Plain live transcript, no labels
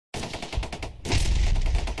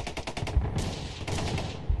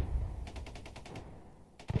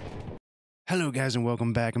Hello guys and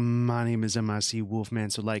welcome back. My name is MIC Wolfman,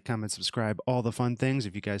 so like, comment, subscribe, all the fun things.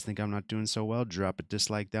 If you guys think I'm not doing so well, drop a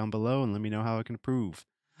dislike down below and let me know how I can improve.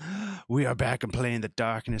 We are back and playing The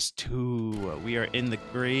Darkness 2. We are in the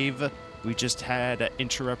grave. We just had an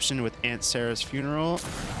interruption with Aunt Sarah's funeral,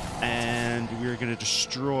 and we're going to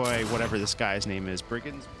destroy whatever this guy's name is.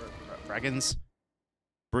 Brag?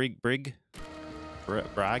 Brog?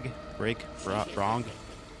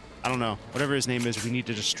 I don't know. Whatever his name is, we need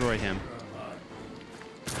to destroy him.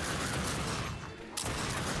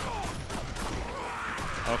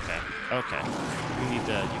 Okay. You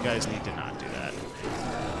guys need to not do that.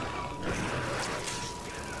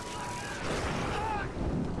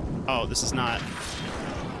 Oh, this is not.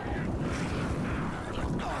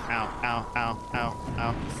 Ow.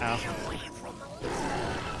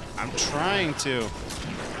 I'm trying to.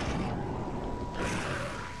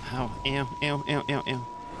 Ow.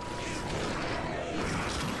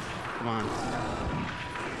 Come on.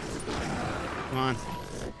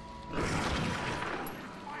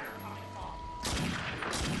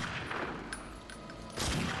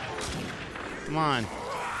 Come on.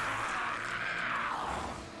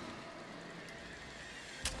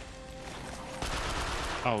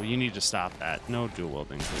 Oh, you need to stop that. No dual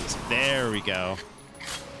wielding, please. There we go.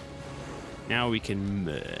 Now we can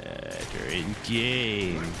murder in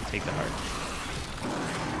game. Take the heart.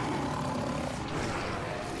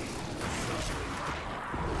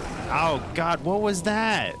 Oh, God, what was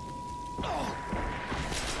that?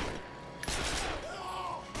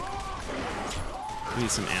 I need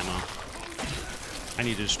some ammo. I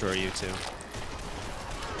need to destroy you, too.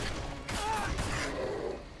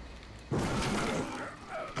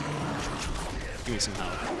 Give me some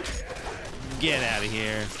help. Get out of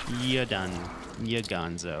here. You're done. You're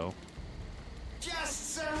gonzo.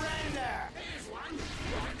 Just surrender!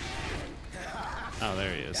 Oh,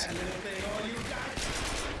 there he is.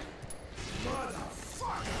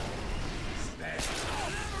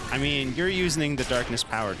 I mean, you're using the darkness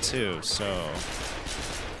power too, so.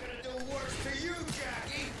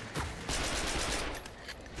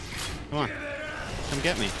 Come on. Come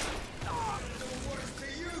get me.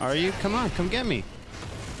 Are you? Come on, come get me.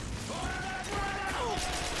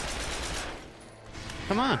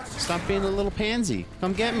 Come on, stop being a little pansy.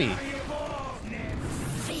 Come get me.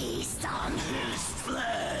 Feast on his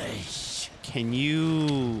flesh. Can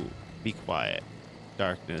you be quiet?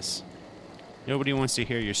 Darkness. Nobody wants to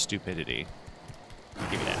hear your stupidity.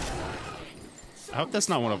 Give me that. I hope that's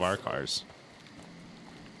not one of our cars.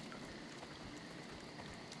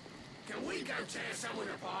 Can we go tear someone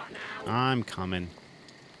apart now? I'm coming.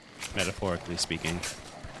 Metaphorically speaking.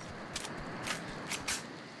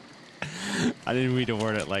 I didn't mean to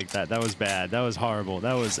word it like that. That was bad. That was horrible.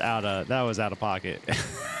 That was out of pocket.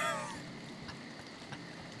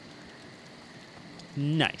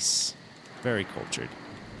 Nice. Very cultured.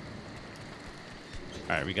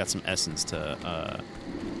 Alright, we got some essence to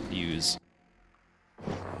use.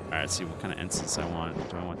 Alright, let's see what kind of essence I want.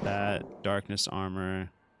 Do I want that? Darkness armor.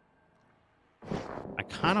 I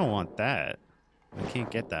kind of want that. I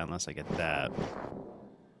can't get that unless I get that.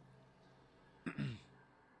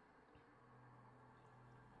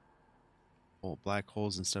 Oh, black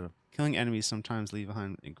holes instead of killing enemies sometimes leave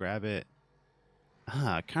behind and grab it.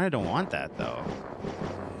 Ah, I kind of don't want that though.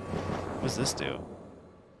 What does this do?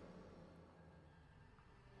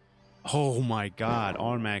 Oh my God,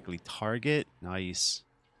 automatically target. Nice.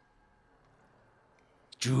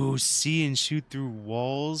 Dude, see and shoot through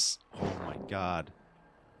walls. Oh my God.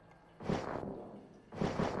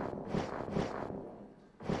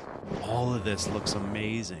 All of this looks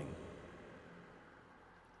amazing.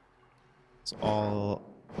 It's all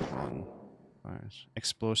on fires.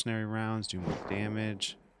 Explosionary rounds do more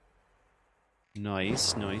damage.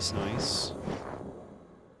 Nice.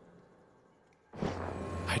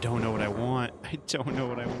 I don't know what I want.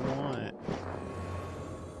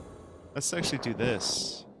 Let's actually do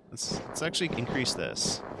this. Let's actually increase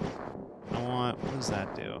this. What does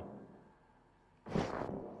that do?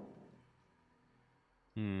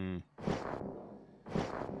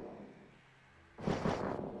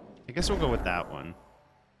 I guess we'll go with that one.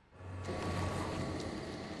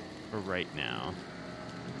 For right now.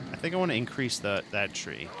 I think I want to increase that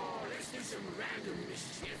tree. Let's do some random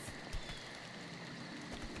mischief.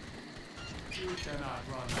 You cannot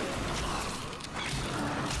run.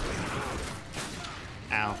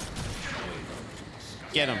 Ow.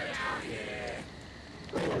 Get him.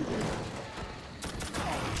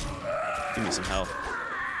 Give me some help.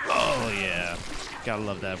 Oh yeah. Gotta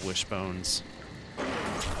love that wishbones.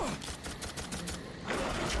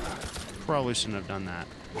 Probably shouldn't have done that.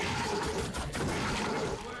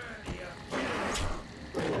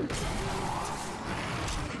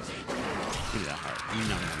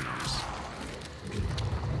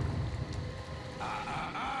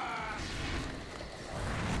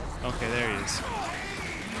 Okay, there he is.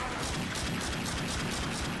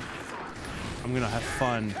 I'm gonna have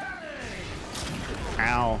fun.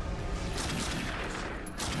 Ow.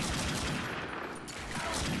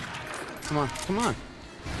 Come on, come on.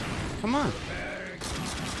 Come on.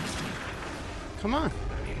 Come on.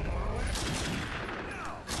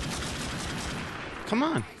 Come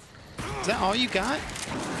on. Is that all you got?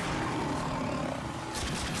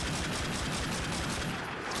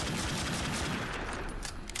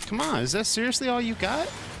 Come on, is that seriously all you got?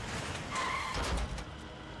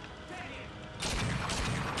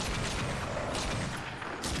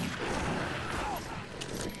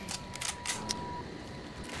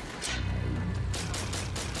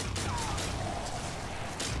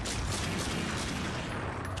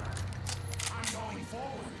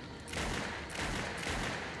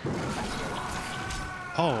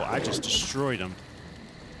 Oh, I just destroyed him.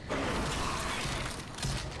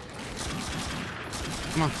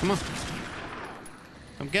 Come on, come on.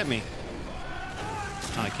 Come get me.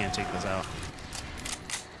 Oh, I can't take this out.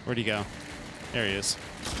 Where'd he go? There he is.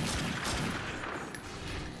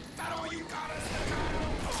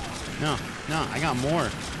 No, no, I got more.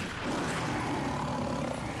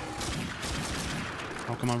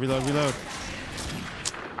 Oh, come on, reload, reload.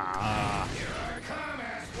 Ah.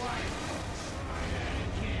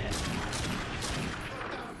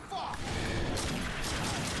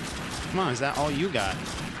 Come on, is that all you got?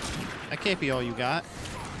 That can't be all you got.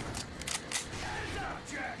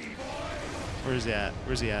 Where's he at?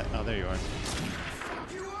 Where's he at? Oh, there you are.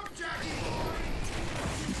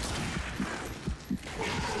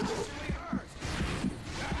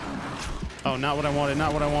 Oh, not what I wanted,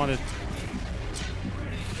 not what I wanted.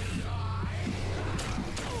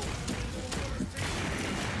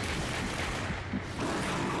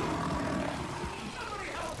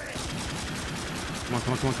 Come on,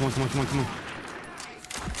 come on, come on, come on, come on, come on, come on.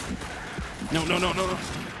 No, no, no, no, no.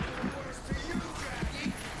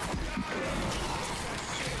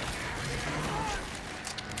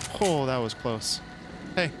 Oh, that was close.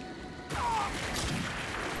 Hey.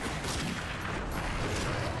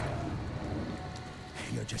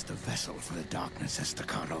 You're just a vessel for the darkness,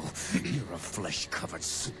 Estacado. You're a flesh-covered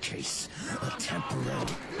suitcase. A temporary...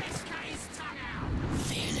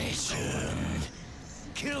 Finish him.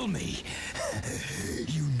 Kill me.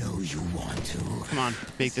 You know you want to. Come on,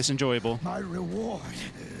 make this enjoyable. My reward.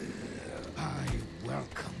 I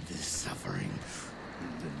welcome this suffering in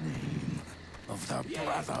the name of the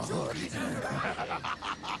Brotherhood.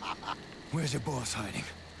 Where's your boss hiding?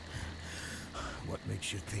 What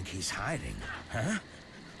makes you think he's hiding, huh?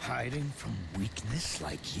 Hiding from weakness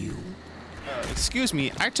like you? Excuse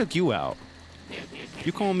me, I took you out.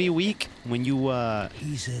 You call me weak when you,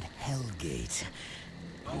 He's at Hellgate.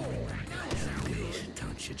 You remember Hellgate,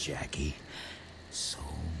 don't you, Jackie? So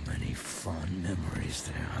many fond memories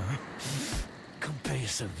there, huh? Come pay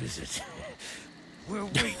us a visit. We're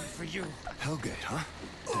waiting for you. Hellgate, huh?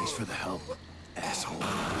 Thanks for the help, asshole.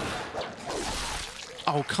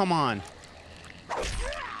 oh, come on.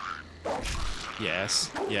 Yes,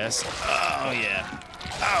 yes. Oh, yeah.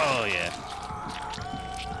 Oh, yeah.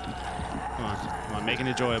 Come on, make it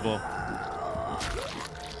enjoyable.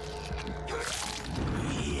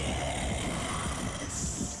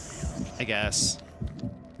 I guess.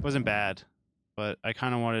 Wasn't bad, but I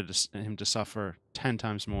kind of wanted him to suffer 10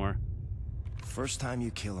 times more. First time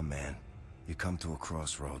you kill a man, you come to a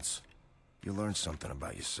crossroads. You learn something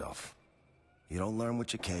about yourself. You don't learn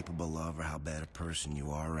what you're capable of or how bad a person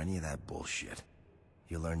you are or any of that bullshit.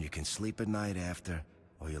 You learn you can sleep at night after,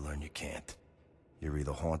 or you learn you can't. You're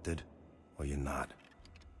either haunted, or you're not.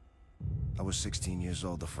 I was 16 years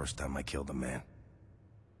old the first time I killed a man.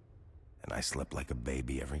 And I slept like a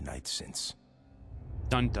baby every night since.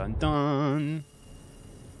 Dun dun dun.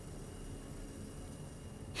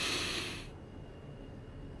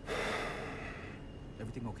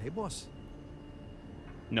 Everything okay, boss?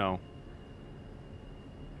 No.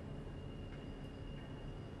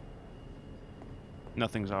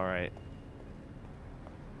 Nothing's alright.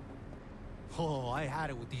 Oh, I had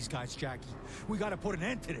it with these guys, Jackie. We gotta put an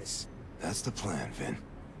end to this. That's the plan, Vin.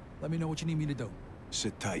 Let me know what you need me to do.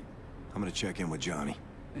 Sit tight. I'm gonna check in with Johnny.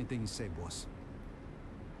 Anything you say, boss.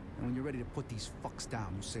 And when you're ready to put these fucks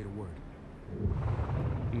down, you say the word.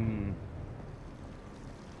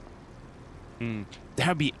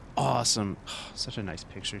 That'd be awesome. Such a nice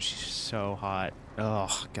picture. She's so hot.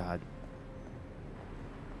 Oh, God.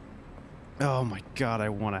 Oh, my God. I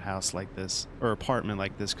want a house like this. Or apartment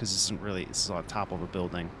like this, because this is on top of a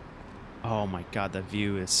building. Oh, my God. The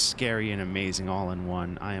view is scary and amazing all in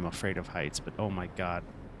one. I am afraid of heights, but oh, my God.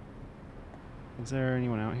 Is there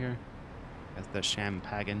anyone out here? That's the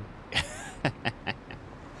Champagan.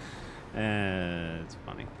 It's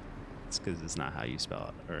funny. It's because it's not how you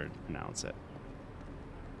spell it or pronounce it.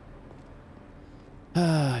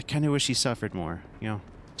 I kind of wish he suffered more. You know,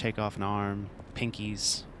 take off an arm,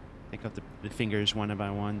 pinkies, take off the fingers one by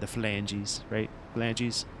one, the phalanges, right?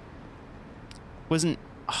 Phalanges.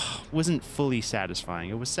 Wasn't fully satisfying.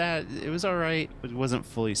 It was sad. It was all right, but it wasn't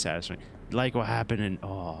fully satisfying. Like what happened in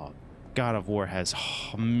God of War has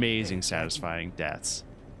amazing satisfying deaths.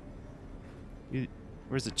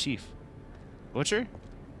 Where's the chief? Butcher?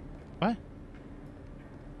 What?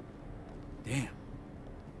 Damn.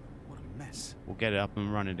 What a mess. We'll get it up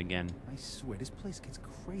and running again. I swear, this place gets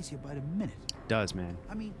crazier by the minute. It does, man.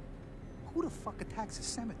 I mean, who the fuck attacks a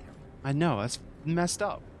cemetery? I know, that's messed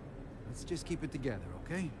up. Let's just keep it together,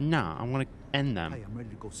 okay? Nah, I want to end them. Hey, I'm ready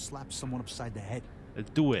to go slap someone upside the head. Let's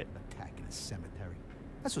do it. Attacking a cemetery.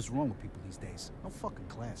 That's what's wrong with people these days. No fucking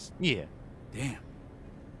class. Yeah. Damn.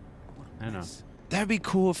 What a I know. mess. That'd be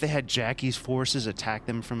cool if they had Jackie's forces attack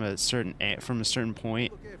them from a certain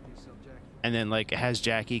point, Look after yourself, Jackie. and then like it has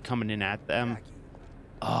Jackie coming in at them. Jackie.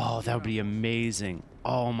 Oh, that would be amazing.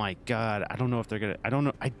 Oh my God, I don't know if they're gonna. I don't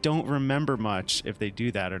know. I don't remember much if they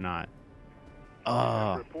do that or not.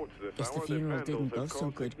 Oh, Guess the funeral didn't go so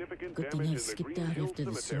good. Good thing I skipped out after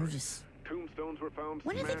the service.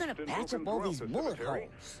 When are they gonna patch up all these bullet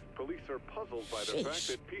holes? Police are puzzled by the fact Sheesh.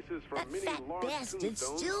 that pieces That from many fat large bastard's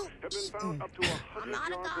tombstones still have been found eating. up to I'm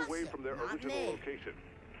not 100 a yards away gossip, from their not original me. location.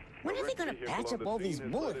 When are they gonna patch up all these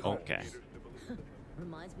bullet holes? okay.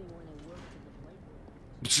 Reminds me when I worked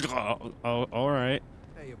at the Playboy. Oh, all right.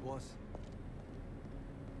 Hey, your boss.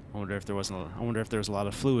 I wonder if there wasn't. I wonder if there was a lot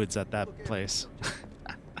of fluids at that place.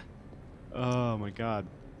 Oh my God.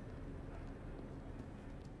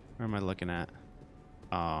 Where am I looking at?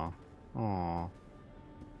 Oh, oh,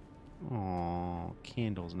 oh,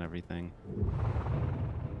 candles and everything.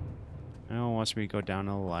 No one wants me to go down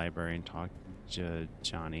to the library and talk to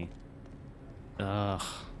Johnny. Ugh.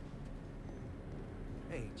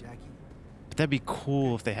 Hey, Jackie. But that'd be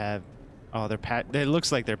cool if they have. Oh, it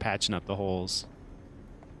looks like they're patching up the holes.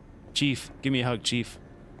 Chief, give me a hug, Chief.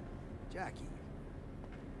 Jackie.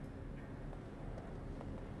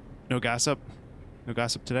 No gossip? No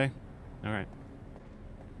gossip today? All right.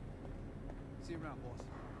 See you around, boss.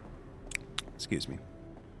 Excuse me.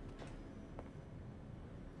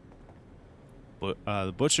 But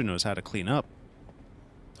the butcher knows how to clean up.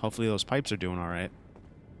 Hopefully those pipes are doing all right.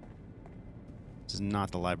 This is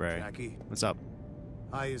not the library. Jackie, What's up?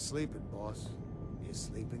 how you sleeping, boss? You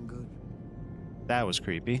sleeping good? That was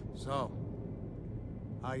creepy. So,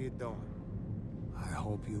 how you doing? I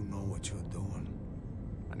hope you know what you're doing.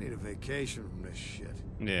 I need a vacation from this shit.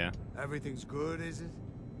 Yeah. Everything's good, is it?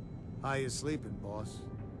 How you sleeping, boss?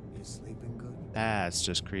 You sleeping good? That's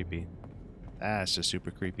just creepy. That's just super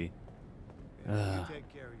creepy. You Ugh.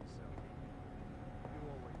 take care of yourself. You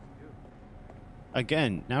always do.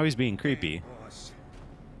 Again, now he's being creepy. Boss.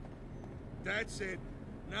 That's it.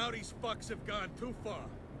 Now these fucks have gone too far.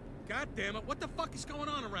 God damn it, what the fuck is going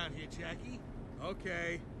on around here, Jackie?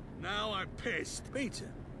 Okay, now I'm pissed. Pizza.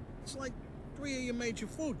 It's like 3 of your major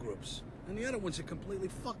food groups, and the other ones are completely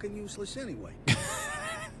fucking useless anyway.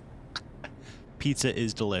 Pizza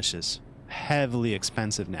is delicious. Heavily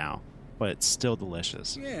expensive now, but it's still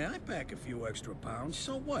delicious. Yeah, I pack a few extra pounds,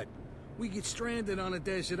 so what? We get stranded on a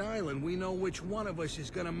desert island, we know which one of us is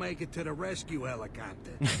gonna make it to the rescue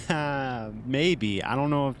helicopter. Maybe. I don't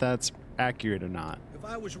know if that's accurate or not. If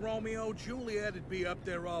I was Romeo, Juliet'd be up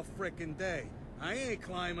there all frickin' day. I ain't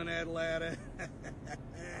climbing that ladder.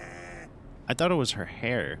 I thought it was her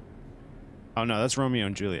hair. Oh no, that's Romeo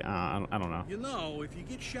and Juliet. I don't know. You know, if you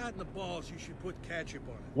get shot in the balls, you should put ketchup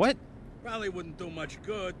on it. What? Probably wouldn't do much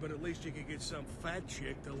good, but at least you could get some fat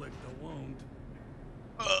chick to lick the wound.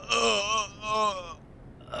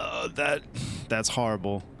 That's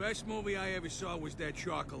horrible. Best movie I ever saw was that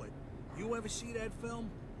Chocolate. You ever see that film?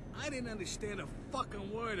 I didn't understand a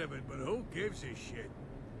fucking word of it, but who gives a shit?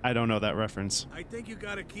 I don't know that reference. I think you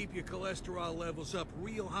gotta keep your cholesterol levels up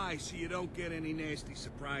real high so you don't get any nasty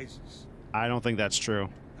surprises. I don't think that's true.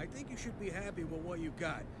 I think you should be happy with what you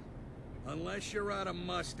got. Unless you're out of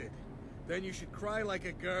mustard. Then you should cry like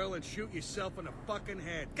a girl and shoot yourself in the fucking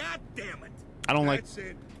head. God damn it! I don't like. That's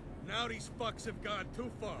it. Now these fucks have gone too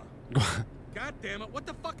far. God damn it, what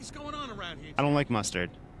the fuck is going on around here? I don't like mustard.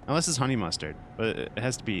 Unless it's honey mustard. But it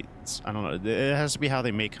has to be, I don't know, it has to be how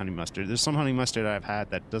they make honey mustard. There's some honey mustard I've had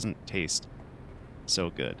that doesn't taste so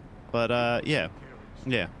good. But, yeah.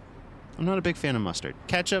 Yeah. I'm not a big fan of mustard.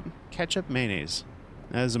 Ketchup, mayonnaise.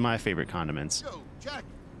 Those are my favorite condiments. Yo, Jack.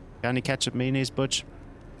 Got any ketchup, mayonnaise, Butch?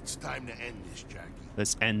 It's time to end this, Jackie.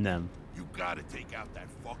 Let's end them. You gotta take out that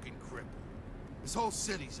fucking cripple. This whole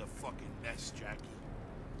city's a fucking mess, Jackie.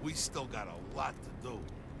 We still got a lot to do.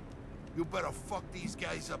 You better fuck these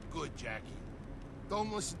guys up good, Jackie.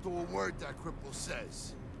 Don't listen to a word that cripple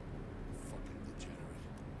says. Fucking degenerate.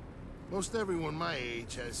 Most everyone my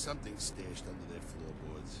age has something stashed under their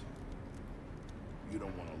floorboards. You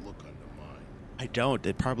don't want to look under mine. I don't.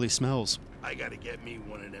 It probably smells. I gotta get me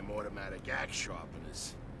one of them automatic axe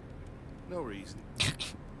sharpeners. No reason.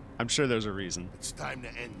 I'm sure there's a reason. It's time to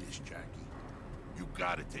end this, Jackie. You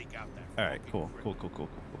gotta take out that. All right, cool.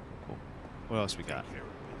 What else we got?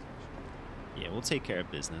 Yeah, we'll take care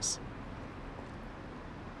of business.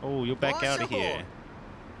 Oh, you're back out of here.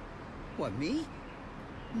 What, me?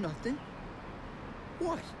 Nothing.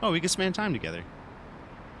 What? Oh, we can spend time together.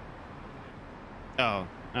 Oh,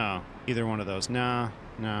 either one of those. No,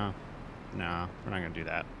 we're not gonna do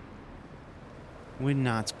that. We're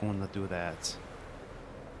not gonna do that.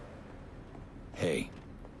 Hey.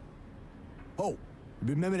 Oh,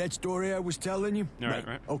 remember that story I was telling you? Right.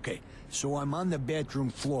 Okay, so I'm on the bathroom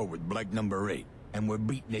floor with Black number 8, and we're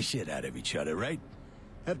beating the shit out of each other, right?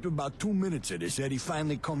 After about 2 minutes of this, Eddie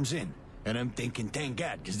finally comes in, and I'm thinking, thank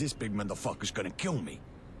God, because this big motherfucker's gonna kill me.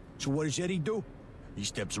 So what does Eddie do? He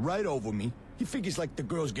steps right over me. He figures like the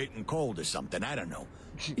girl's getting cold or something, I don't know.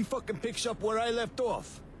 He fucking picks up where I left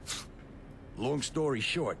off. Long story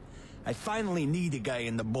short, I finally knee the guy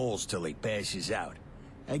in the balls till he passes out.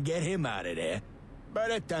 I get him out of there. By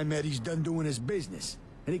that time, Eddie's done doing his business.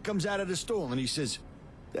 And he comes out of the stall and he says,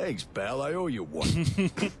 thanks, pal, I owe you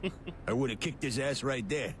one. I would have kicked his ass right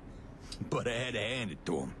there. But I had to hand it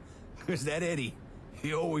to him. Because that Eddie,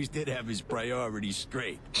 he always did have his priorities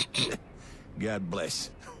straight. God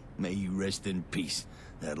bless. May you rest in peace,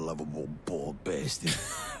 that lovable bald bastard.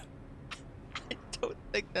 I don't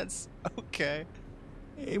think that's okay.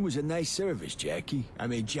 It was a nice service, Jackie. I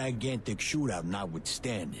mean, gigantic shootout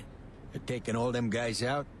notwithstanding. Taking all them guys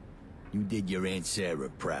out, you did your Aunt Sarah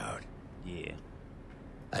proud. Yeah.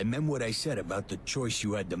 I meant what I said about the choice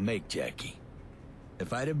you had to make, Jackie.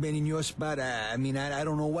 If I'd have been in your spot, I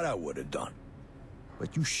don't know what I would have done.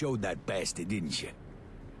 But you showed that bastard, didn't you?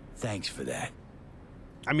 Thanks for that.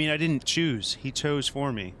 I mean, I didn't choose. He chose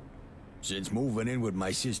for me. Since moving in with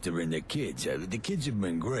my sister and the kids have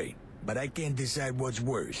been great. But I can't decide what's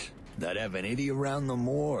worse. Not having Eddie around no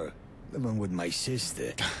more. Living with my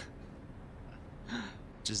sister.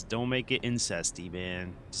 Just don't make it incesty,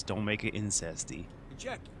 man. Just don't make it incesty. Hey,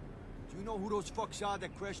 Jackie, do you know who those fucks are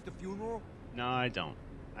that crashed the funeral? No, I don't.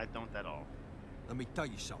 I don't at all. Let me tell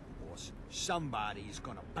you something, boss. Somebody is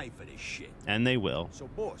gonna pay for this shit. And they will. So,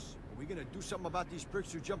 boss, are we gonna do something about these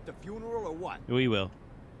pricks who jumped the funeral or what? We will.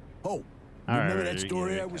 Oh, All remember right, that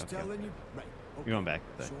story I was okay. telling you? Right. Okay. You're going back.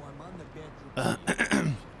 So I'm on the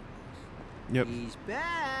bedroom. Yep. He's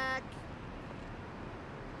back.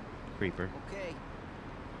 Creeper. Okay.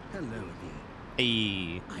 Hello again.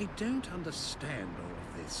 Hey. I don't understand all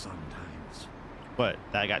of this sometimes. What?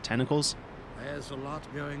 That got tentacles? There's a lot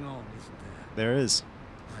going on, isn't there? There is.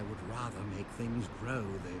 I would rather make things grow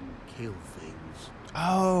than kill things.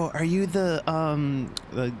 Oh, are you the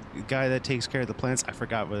guy that takes care of the plants? I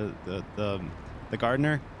forgot what the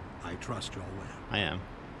gardener? I trust you're well. I am.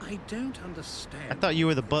 I don't understand. I thought you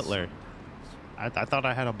were the this butler. sometimes. I thought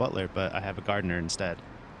I had a butler, but I have a gardener instead.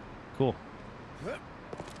 Cool.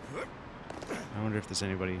 I wonder if there's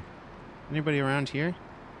anybody around here?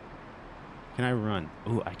 Can I run?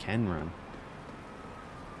 Ooh, I can run.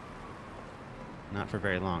 Not for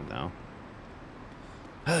very long, though.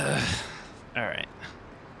 Alright.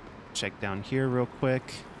 Check down here real quick.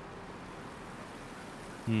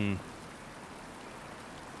 I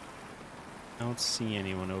don't see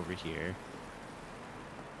anyone over here.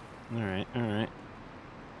 Alright. Alright,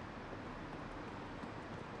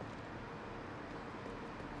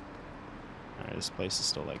 this place is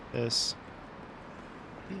still like this.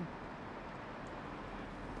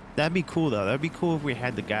 That'd be cool, though. That'd be cool if we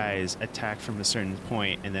had the guys attack from a certain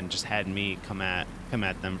point and then just had me come at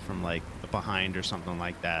them from, like, behind or something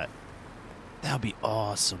like that. That would be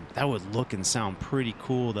awesome. That would look and sound pretty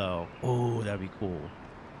cool, though. Oh, that'd be cool.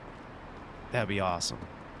 That'd be awesome.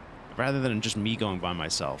 Rather than just me going by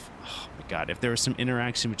myself. Oh, my God. If there was some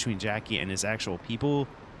interaction between Jackie and his actual people...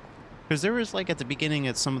 Because there was, like, at the beginning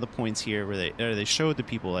at some of the points here where they showed the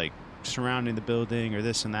people, like, surrounding the building or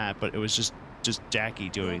this and that, but it was just Jackie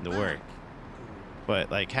doing the work.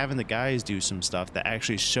 But, like, having the guys do some stuff that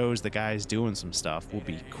actually shows the guys doing some stuff will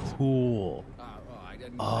be cool.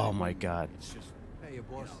 Oh, my God. Hey,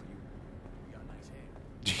 boss.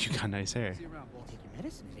 You got nice hair.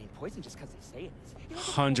 medicine. It ain't poison just because they say it is. You know,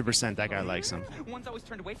 100% that guy likes him. One's always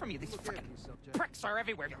turned away from you. These fucking pricks are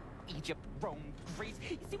everywhere. Egypt, Rome, Greece.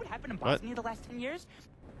 You see what happened in Bosnia the last 10 years?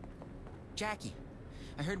 Jackie,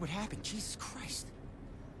 I heard what happened. Jesus Christ.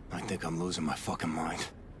 I think I'm losing my fucking mind.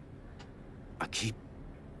 I keep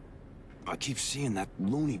seeing that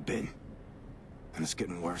loony bin. And it's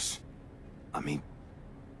getting worse. I mean,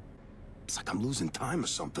 it's like I'm losing time or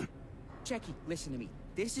something. Jackie, listen to me.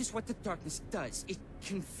 This is what the darkness does. It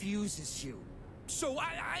confuses you. So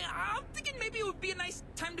I'm thinking maybe it would be a nice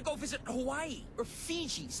time to go visit Hawaii or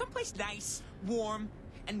Fiji. Someplace nice, warm,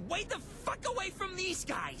 and way the fuck away from these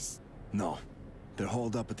guys. No. They're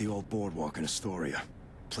holed up at the old boardwalk in Astoria.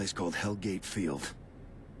 A place called Hellgate Field.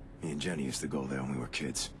 Me and Jenny used to go there when we were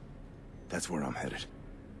kids. That's where I'm headed.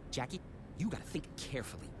 Jackie, you gotta think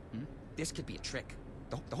carefully. This could be a trick.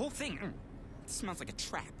 The whole thing, it smells like a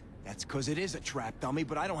trap. That's because it is a trap, dummy,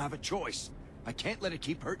 but I don't have a choice. I can't let it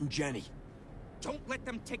keep hurting Jenny. Don't let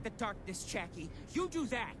them take the darkness, Jackie. You do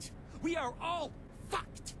that. We are all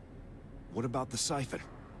fucked. What about the siphon?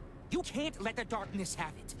 You can't let the darkness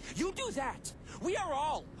have it. You do that. We are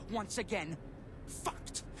all, once again,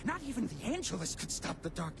 fucked. Not even the Angelus could stop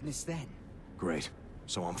the darkness then. Great.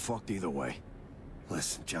 So I'm fucked either way.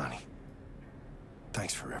 Listen, Johnny.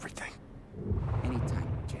 Thanks for everything. Anytime,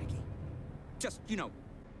 Jackie. Just, you know,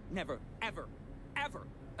 never, ever, ever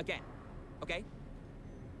again. Okay?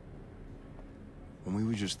 When we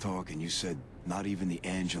were just talking, you said not even the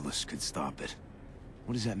Angelus could stop it.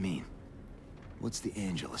 What does that mean? What's the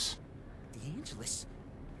Angelus? The Angelus?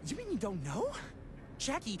 You mean you don't know?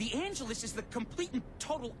 Jackie, the Angelus is the complete and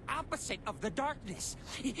total opposite of the darkness.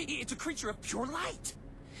 It's a creature of pure light.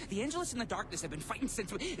 The Angelus and the darkness have been fighting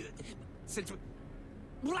since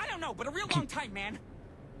well, I don't know, but a real long time, man.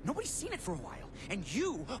 Nobody's seen it for a while. And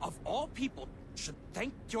you, of all people, should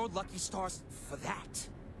thank your lucky stars for that.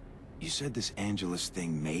 You said this Angelus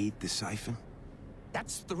thing made the siphon?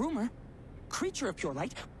 That's the rumor. Creature of pure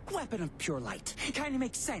light, weapon of pure light. Kinda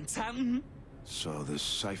makes sense, huh? So this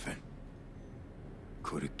siphon...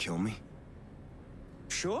 could it kill me?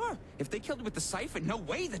 Sure. If they killed it with the siphon, no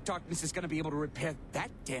way the darkness is gonna be able to repair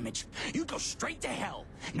that damage. You go straight to hell.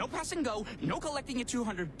 No pass and go, no collecting your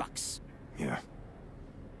 $200. Yeah.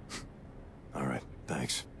 All right,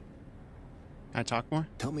 thanks. Can I talk more?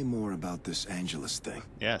 Tell me more about this Angelus thing.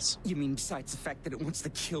 Yes. You mean besides the fact that it wants to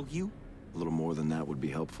kill you? A little more than that would be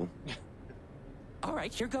helpful. All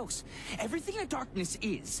right, here goes. Everything the darkness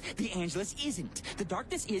is, the Angelus isn't. The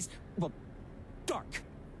darkness is, well, dark.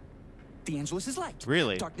 The Angelus is light.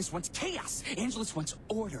 Really? Darkness wants chaos. Angelus wants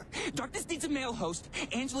order. Darkness needs a male host.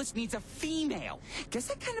 Angelus needs a female. Guess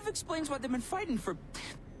that kind of explains why they've been fighting for,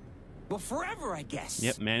 well, forever, I guess.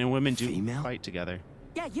 Yep, men and women do Female? fight together.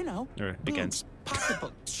 Yeah, you know. Or boobs, against.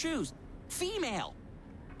 pocketbook, shoes. Female.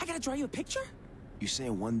 I gotta draw you a picture? You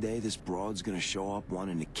saying one day this broad's gonna show up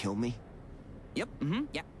wanting to kill me? Yep,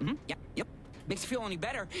 yep. Makes you feel any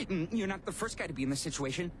better. You're not the first guy to be in this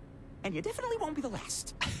situation. And you definitely won't be the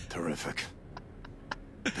last. Terrific.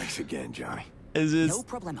 Thanks again, Johnny. No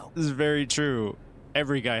problemo. This is very true.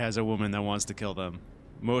 Every guy has a woman that wants to kill them.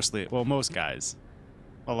 Mostly, well, most guys.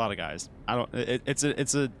 A lot of guys. I don't.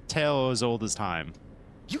 It's a tale as old as time.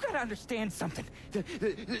 You gotta understand something.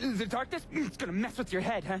 The darkness, it's gonna mess with your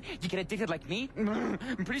head, huh? You get addicted like me,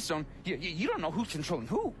 pretty soon, you don't know who's controlling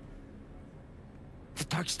who. The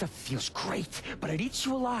dark stuff feels great, but it eats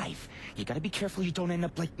you alive. You gotta be careful you don't end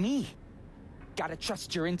up like me. Gotta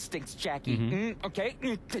trust your instincts, Jackie. Okay?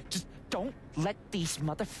 Just don't let these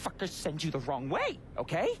motherfuckers send you the wrong way,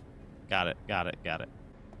 okay? Got it.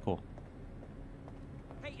 Cool.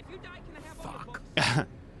 Hey, if you die, can I have all your books?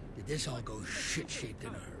 Did this all go shit-shaped in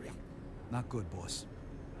a hurry? Not good, boss.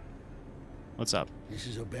 What's up? This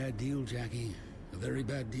is a bad deal, Jackie. A very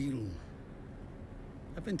bad deal.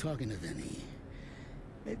 I've been talking to Vinny.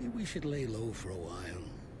 Maybe we should lay low for a while.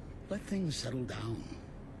 Let things settle down.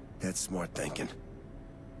 That's smart thinking.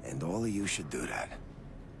 And all of you should do that.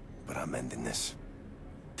 But I'm ending this.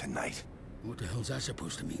 Tonight. What the hell's that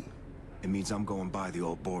supposed to mean? It means I'm going by the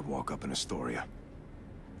old boardwalk up in Astoria.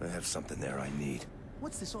 I have something there I need.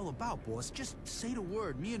 What's this all about, boss? Just say the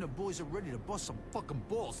word. Me and the boys are ready to bust some fucking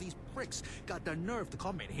balls. These pricks got the nerve to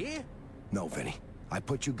come in here? No, Vinny. I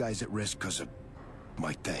put you guys at risk because of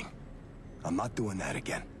my thing. I'm not doing that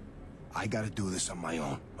again. I gotta do this on my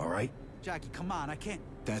own, all right? Jackie, come on, I can't...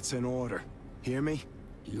 That's an order. Hear me?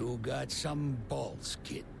 You got some balls,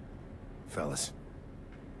 kid. Fellas,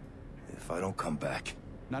 if I don't come back...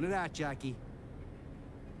 None of that, Jackie.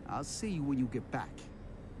 I'll see you when you get back.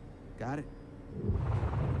 Got it?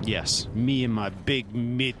 Yes, me and my big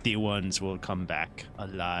meaty ones will come back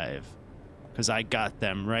alive. Because I got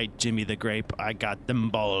them, right, Jimmy the Grape? I got them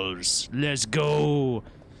balls. Let's go.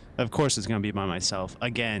 Of course it's going to be by myself.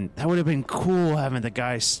 Again, that would have been cool having the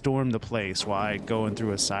guy storm the place while I go in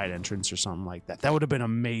through a side entrance or something like that. That would have been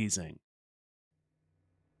amazing.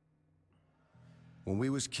 When we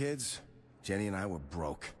was kids, Jenny and I were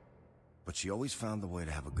broke. But she always found a way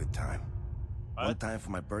to have a good time. What? One time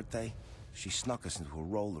for my birthday, she snuck us into a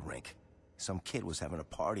roller rink. Some kid was having a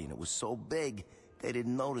party and it was so big, they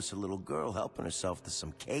didn't notice a little girl helping herself to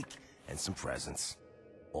some cake and some presents.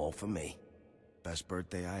 All for me. Best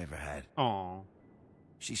birthday I ever had. Aww.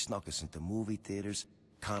 She snuck us into movie theaters,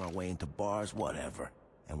 con our way into bars, whatever.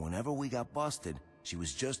 And whenever we got busted, she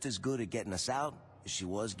was just as good at getting us out as she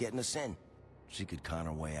was getting us in. She could con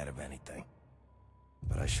her way out of anything.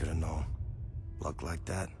 But I should have known. Luck like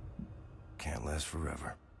that can't last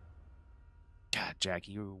forever. God,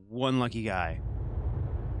 Jackie, you're one lucky guy.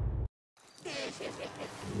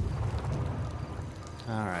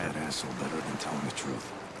 Alright. That asshole better than telling the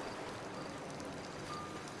truth.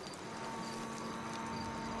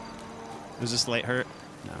 Does this light hurt?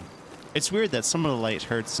 No. It's weird that some of the light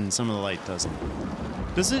hurts and some of the light doesn't.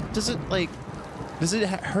 Does it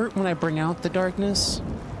hurt when I bring out the darkness?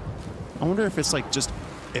 I wonder if it's like just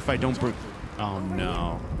if I don't bring. Oh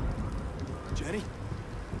no. Jenny?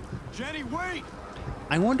 Jenny, wait!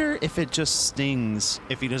 I wonder if it just stings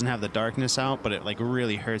if he doesn't have the darkness out, but it like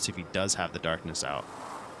really hurts if he does have the darkness out.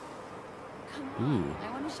 Come on, Ooh.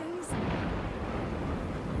 I want to show you something.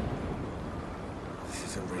 This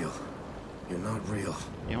isn't real. You're not real.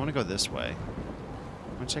 Yeah, I want to go this way.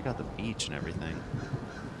 I want to check out the beach and everything.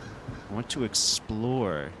 I want to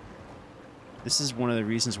explore. This is one of the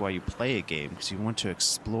reasons why you play a game, because you want to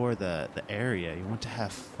explore the area. You want to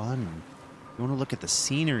have fun. You want to look at the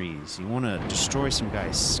sceneries. You want to destroy some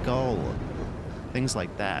guy's skull. Things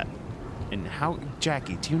like that. And how...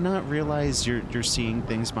 Jackie, do you not realize you're seeing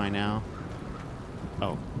things by now?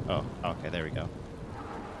 Oh, okay, there we go.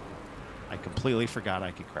 I completely forgot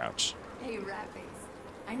I could crouch. Hey, Ratface.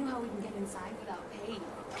 I know how we can get inside without paying.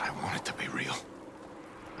 But I want it to be real.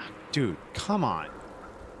 Dude, come on.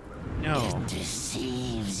 No. It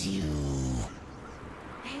deceives you.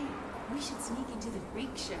 Hey, we should sneak into the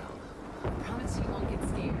freak show. Promise you won't get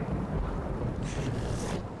scared.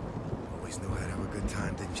 Always knew I'd have a good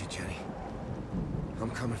time, didn't you, Jenny?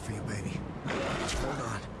 I'm coming for you, baby. Just hold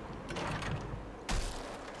on.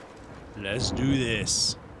 Let's do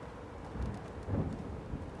this.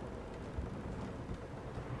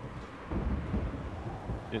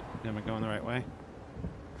 Am I going the right way?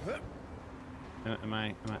 Am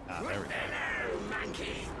I? Ah, there we go.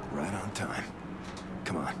 Right on time.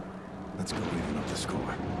 Come on. Let's go even up the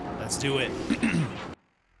score. Let's do it.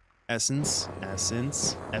 Essence.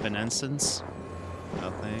 Evanescence.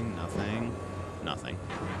 Nothing.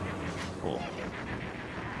 Cool.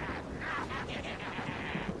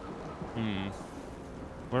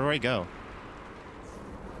 Where do I go?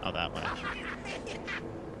 Oh, that way.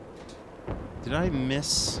 Did I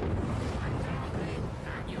miss?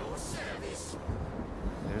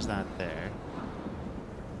 There's that there.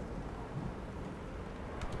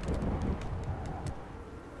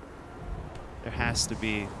 There has to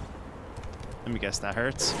be... Let me guess, that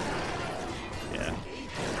hurts? Yeah.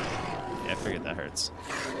 Yeah, I figured that hurts.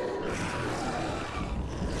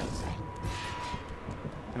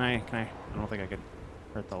 Can I... I don't think I could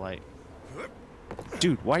hurt the light.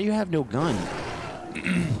 Dude, why do you have no gun?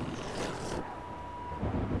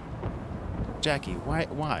 Jackie,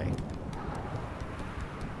 why?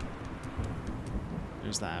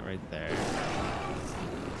 There's that right there.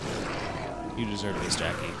 You deserve this,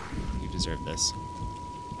 Jackie. You deserve this.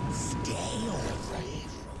 Stay away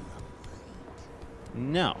from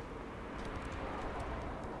the No.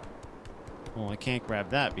 Well, I can't grab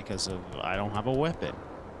that because of I don't have a weapon.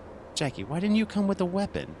 Jackie, why didn't you come with a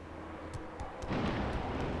weapon?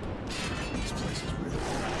 This place is really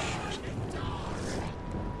shit.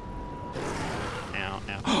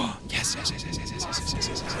 Ow. Yes.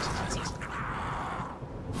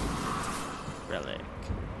 Relic.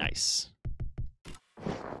 Nice.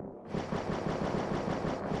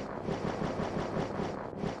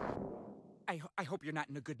 I hope you're not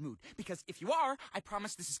in a good mood, because if you are, I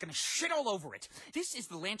promise this is gonna shit all over it. This is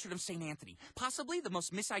the Lantern of St. Anthony, possibly the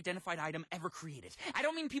most misidentified item ever created. I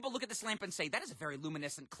don't mean people look at this lamp and say, that is a very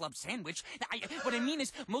luminescent club sandwich. What I mean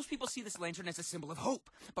is, most people see this lantern as a symbol of hope,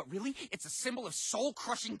 but really, it's a symbol of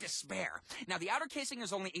soul-crushing despair. Now, the outer casing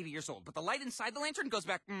is only 80 years old, but the light inside the lantern goes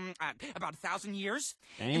back, about 1,000 years.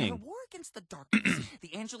 Dang. In her war against the darkness,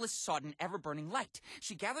 the Angelus sought an ever-burning light.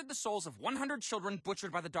 She gathered the souls of 100 children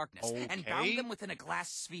butchered by the darkness, and bound them with within a glass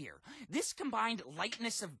sphere. This combined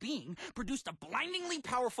lightness of being produced a blindingly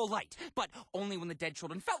powerful light, but only when the dead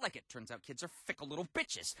children felt like it. Turns out kids are fickle little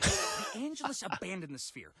bitches. The Angelus abandoned the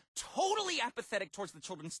sphere, totally apathetic towards the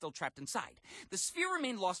children still trapped inside. The sphere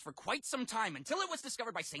remained lost for quite some time until it was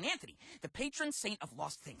discovered by St. Anthony, the patron saint of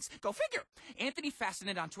lost things. Go figure. Anthony fastened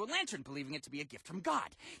it onto a lantern, believing it to be a gift from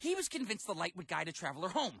God. He was convinced the light would guide a traveler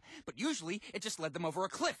home, but usually it just led them over a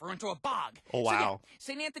cliff or into a bog. Oh, wow.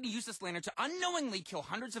 So yeah, St. Anthony used this lantern to unknowingly kill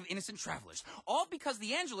hundreds of innocent travelers, all because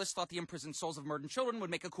the Angelus thought the imprisoned souls of murdered children would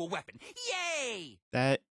make a cool weapon. Yay!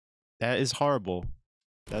 That is horrible.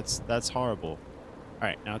 That's horrible. All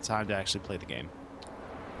right, now it's time to actually play the game.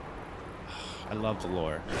 I love the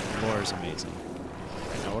lore. The lore is amazing.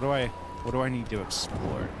 Right, now what do I need to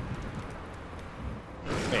explore?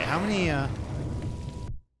 Wait, how many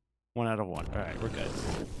 1 out of 1. All right, we're good.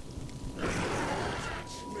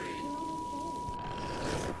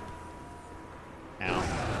 Ow.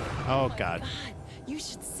 Oh god. You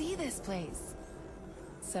should see this place.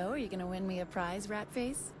 So, are you gonna win me a prize,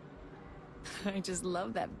 Ratface? I just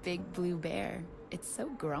love that big blue bear. It's so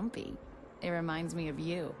grumpy. It reminds me of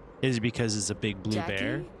you. Is it because it's a big blue Jackie,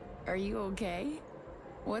 bear? Are you okay?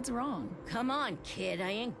 What's wrong? Come on, kid.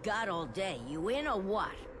 I ain't got all day. You in or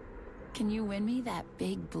what? Can you win me that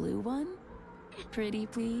big blue one? Pretty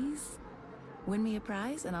please? Win me a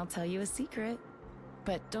prize and I'll tell you a secret.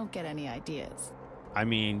 But don't get any ideas. I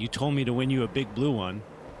mean, you told me to win you a big blue one.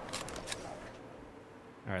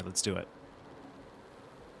 All right, let's do it.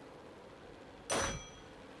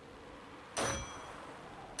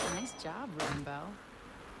 Nice job, Rainbow.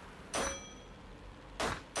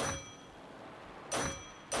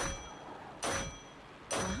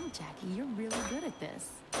 Wow, Jackie, you're really good at this.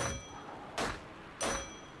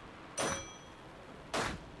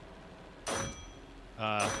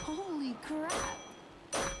 Holy crap!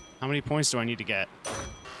 How many points do I need to get?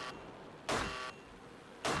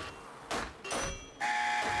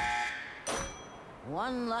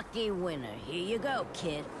 One lucky winner. Here you go,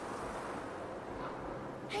 kid.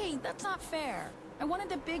 Hey, that's not fair. I wanted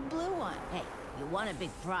the big blue one. Hey, you want a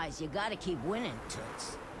big prize, you gotta keep winning,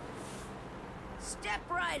 Toots. Step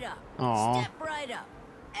right up. Aww. Step right up.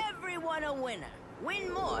 Everyone a winner.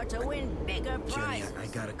 Win more to win bigger prizes. Jenny, I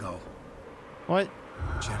gotta go. What?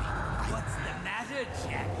 Jenny. What's the matter,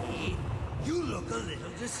 Jackie? You look a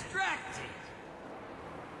little distracted.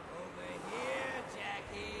 Over here,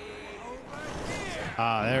 Jackie. Over here.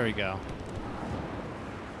 Ah, there we go.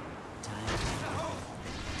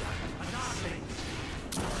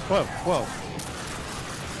 Whoa, whoa.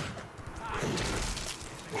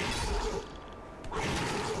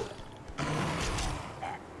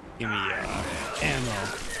 Give me ammo.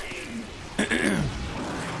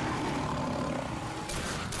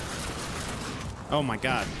 Oh my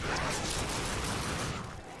god.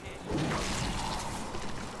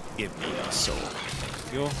 Give me a soul.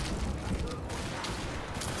 Yo.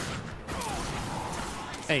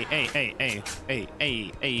 Hey, hey, hey, hey, hey,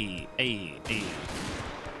 hey, hey, hey, hey.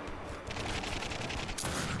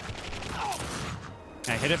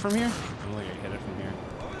 Can I hit it from here? I'm gonna hit it from here.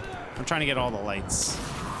 I'm trying to get all the lights.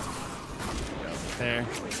 There.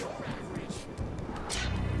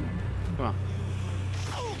 Come on.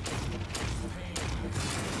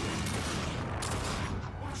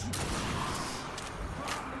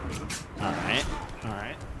 Alright,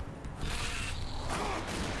 alright.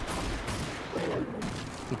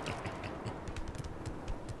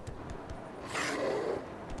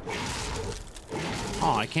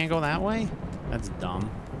 Oh, I can't go that way? That's dumb.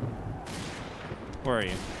 Where are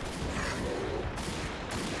you?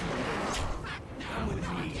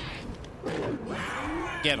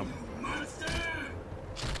 Get him.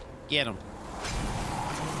 Get him.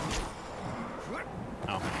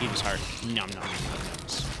 Oh, eat his heart. Nom, nom, nom, nom, nom.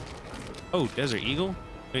 Oh, Desert Eagle?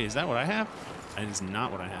 Wait, is that what I have? That is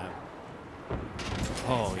not what I have.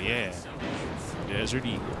 Oh, yeah. Desert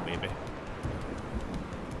Eagle, baby.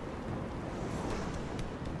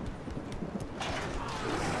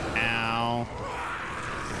 Ow.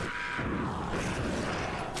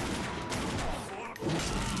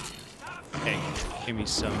 Hey, give me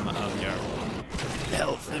some of your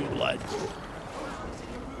health and blood.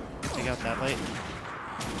 Take out that light.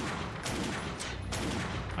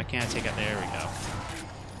 Why can't I take out? There we go.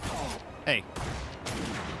 Hey.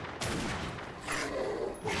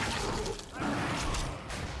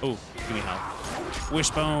 Oh, give me health.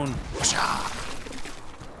 Wishbone.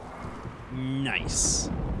 Nice.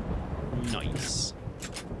 Nice.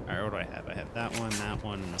 Alright, what do I have? I have that one,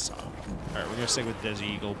 and a saw. Alright, we're gonna stick with Desert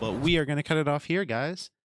Eagle, but we are gonna cut it off here, guys.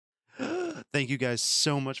 Thank you guys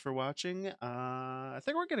so much for watching. I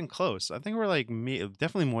think we're getting close. I think we're like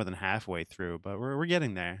definitely more than halfway through, but we're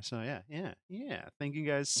getting there. So yeah. Thank you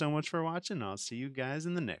guys so much for watching. I'll see you guys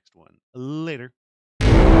in the next one. Later.